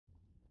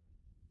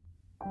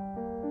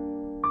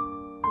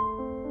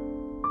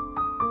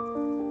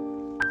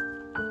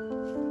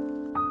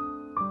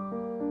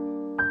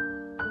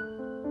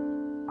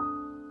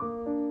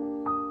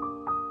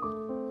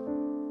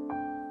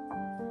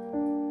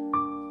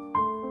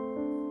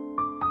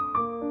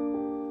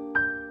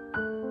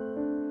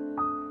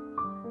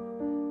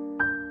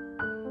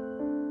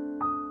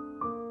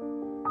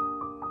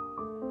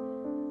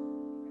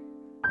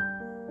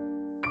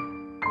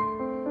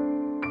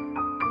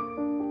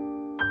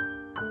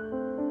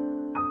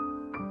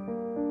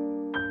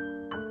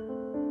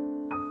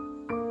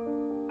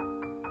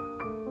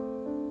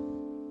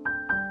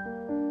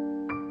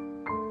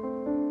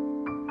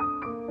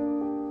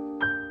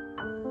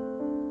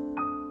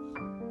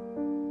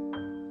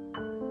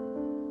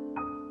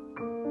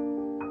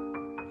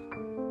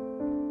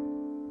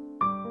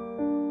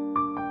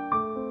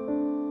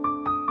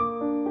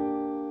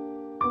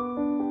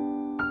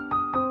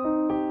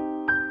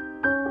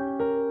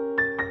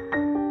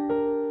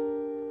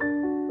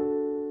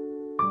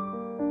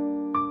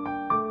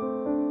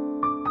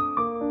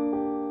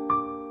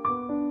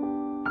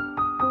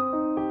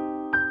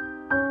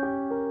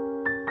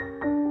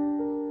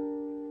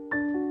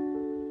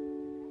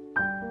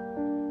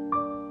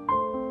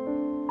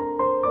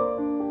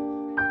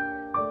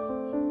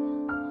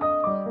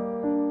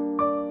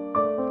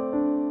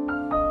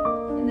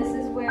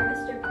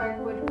Mr. Park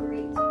would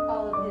greet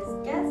all of his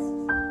guests.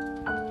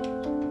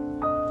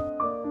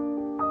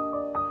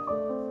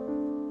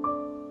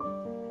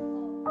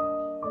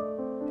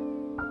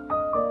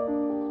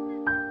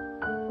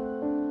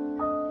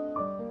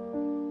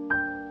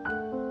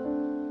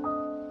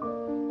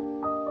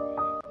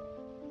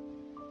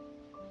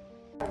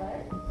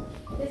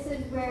 This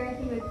is where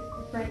he would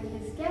bring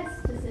his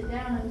guests to sit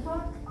down and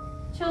talk.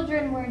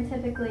 Children weren't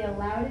typically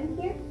allowed in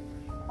here,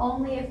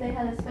 only if they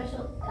had a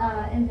special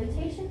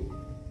invitation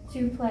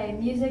to play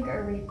music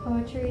or read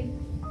poetry.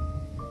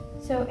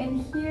 So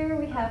in here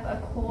we have a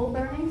coal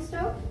burning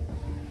stove.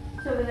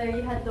 So over there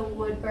you had the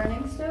wood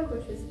burning stove,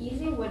 which was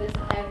easy. Wood is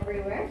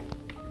everywhere.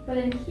 But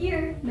in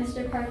here,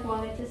 Mr. Park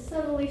wanted to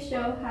subtly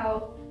show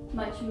how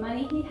much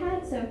money he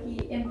had, so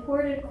he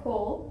imported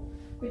coal,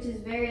 which is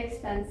very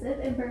expensive,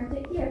 and burnt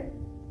it here.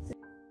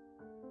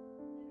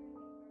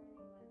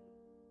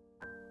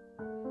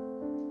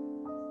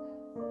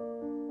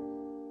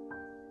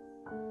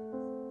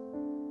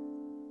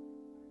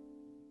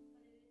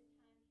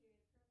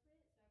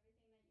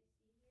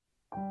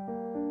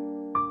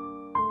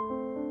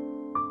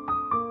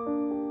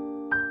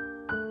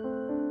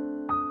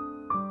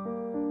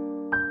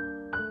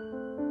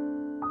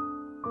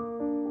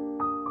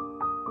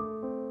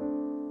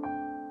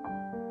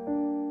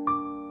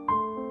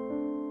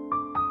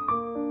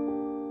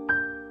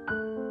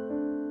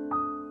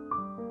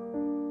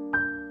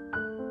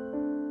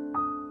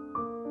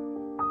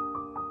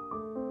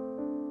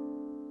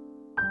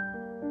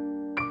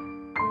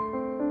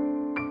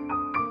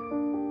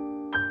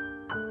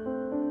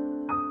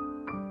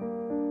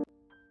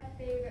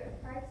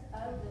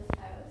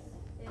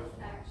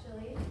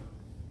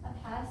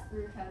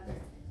 Through cover.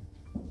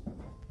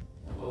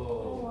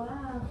 Oh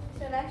wow.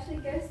 So it actually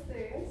goes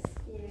through,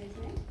 excuse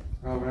me,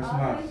 all the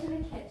way to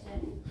the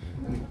kitchen.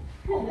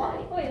 Oh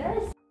wow. Boy, that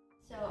is...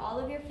 So all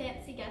of your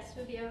fancy guests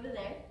would be over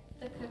there.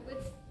 The cook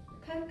would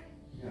cook,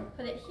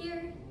 put it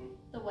here,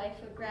 the wife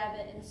would grab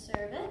it and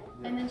serve it,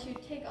 and then she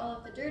would take all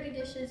of the dirty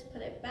dishes,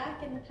 put it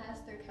back in the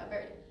pass-through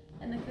cupboard,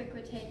 and the cook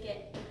would take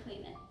it and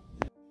clean it.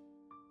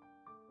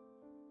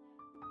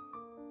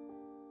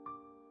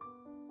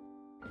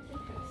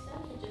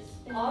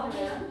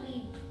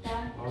 Obviously,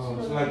 that. Oh,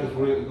 it's like a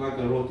grill, like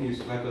a roti,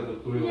 it's like a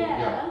grill.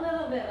 Yeah, a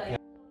little bit like.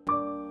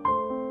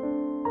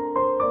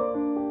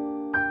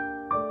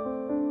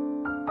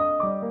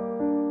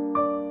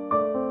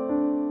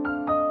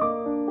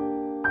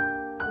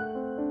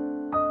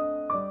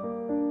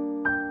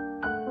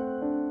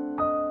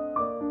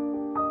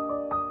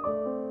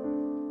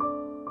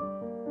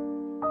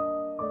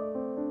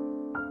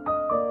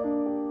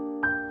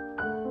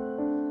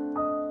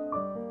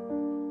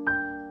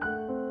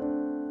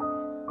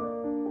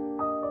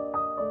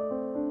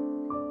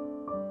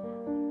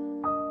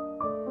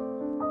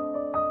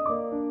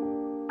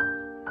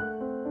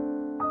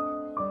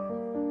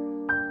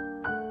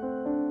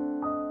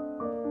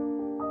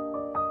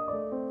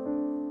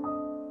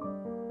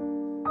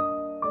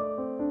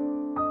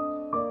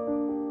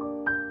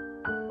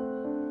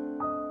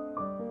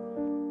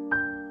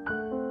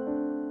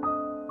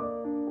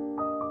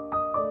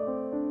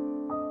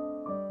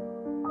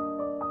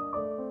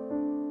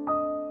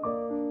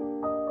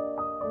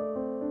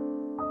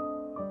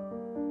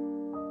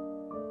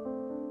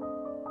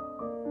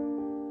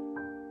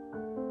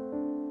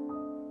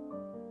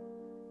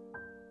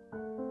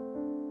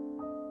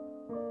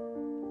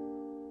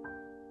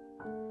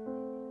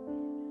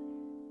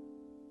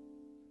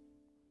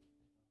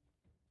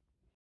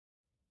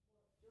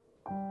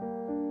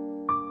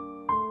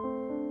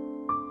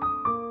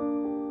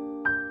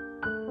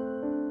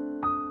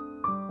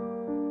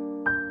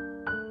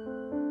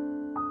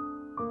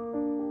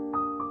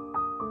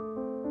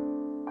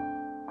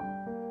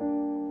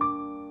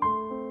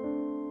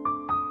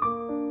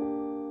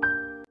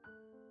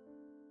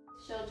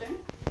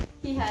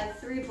 he had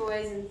 3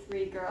 boys and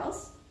 3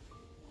 girls.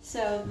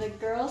 So the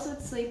girls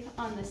would sleep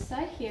on this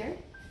side here,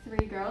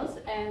 3 girls,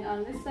 and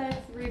on this side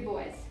 3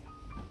 boys.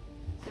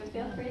 So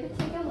feel free to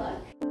take a look.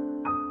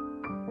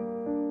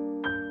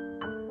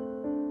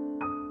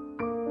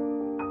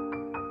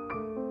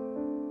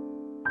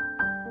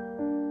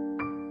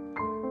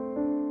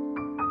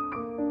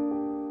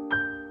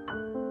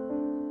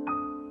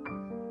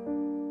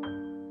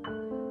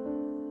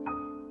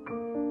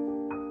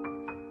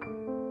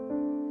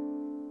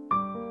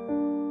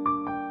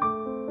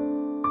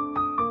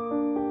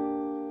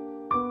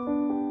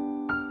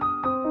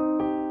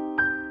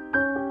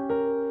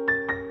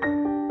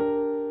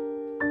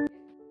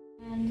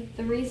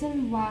 The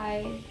reason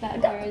why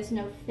that there is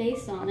no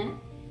face on it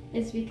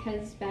is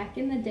because back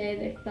in the day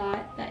they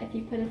thought that if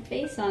you put a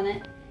face on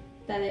it,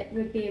 that it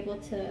would be able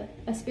to,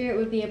 a spirit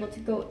would be able to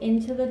go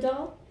into the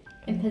doll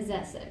and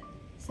possess it.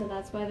 So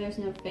that's why there's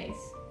no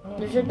face.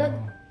 Does it look?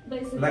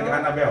 Like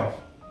Annabelle.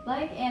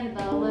 Like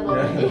Annabelle, a little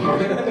bit. Yeah.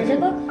 Does it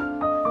look?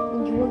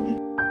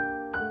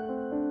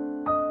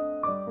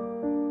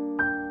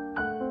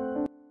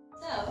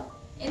 So,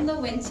 in the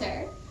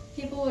winter,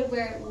 people would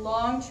wear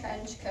long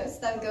trench coats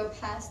that would go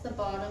past the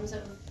bottoms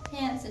of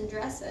pants and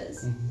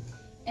dresses.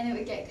 And it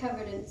would get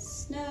covered in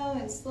snow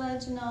and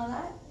sludge and all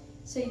that.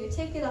 So you would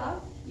take it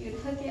off, you would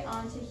hook it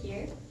onto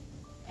here,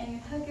 and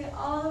you'd hook it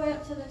all the way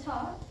up to the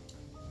top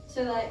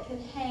so that it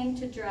could hang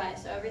to dry.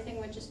 So everything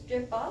would just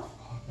drip off.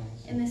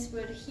 And this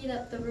would heat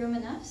up the room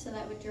enough so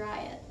that would dry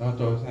it.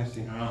 Oh, I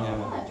see.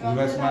 Yeah, Yeah.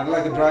 That's not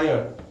like a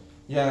dryer.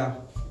 Yeah.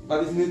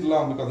 But it's need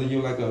long because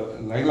you like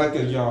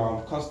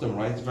your costume,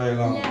 right? It's very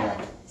long.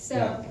 Yeah.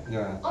 So.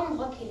 Yeah. I'm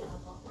lucky.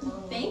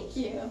 Thank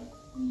you.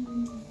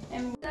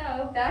 And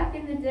so back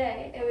in the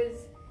day, it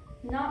was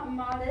not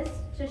modest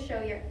to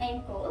show your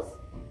ankles.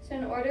 So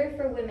in order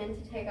for women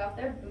to take off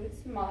their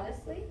boots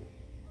modestly,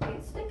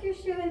 you'd stick your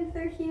shoe in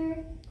through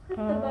here, clip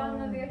the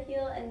bottom of your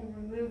heel, and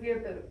remove your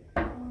boot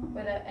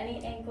without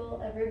any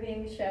ankle ever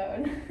being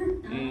shown.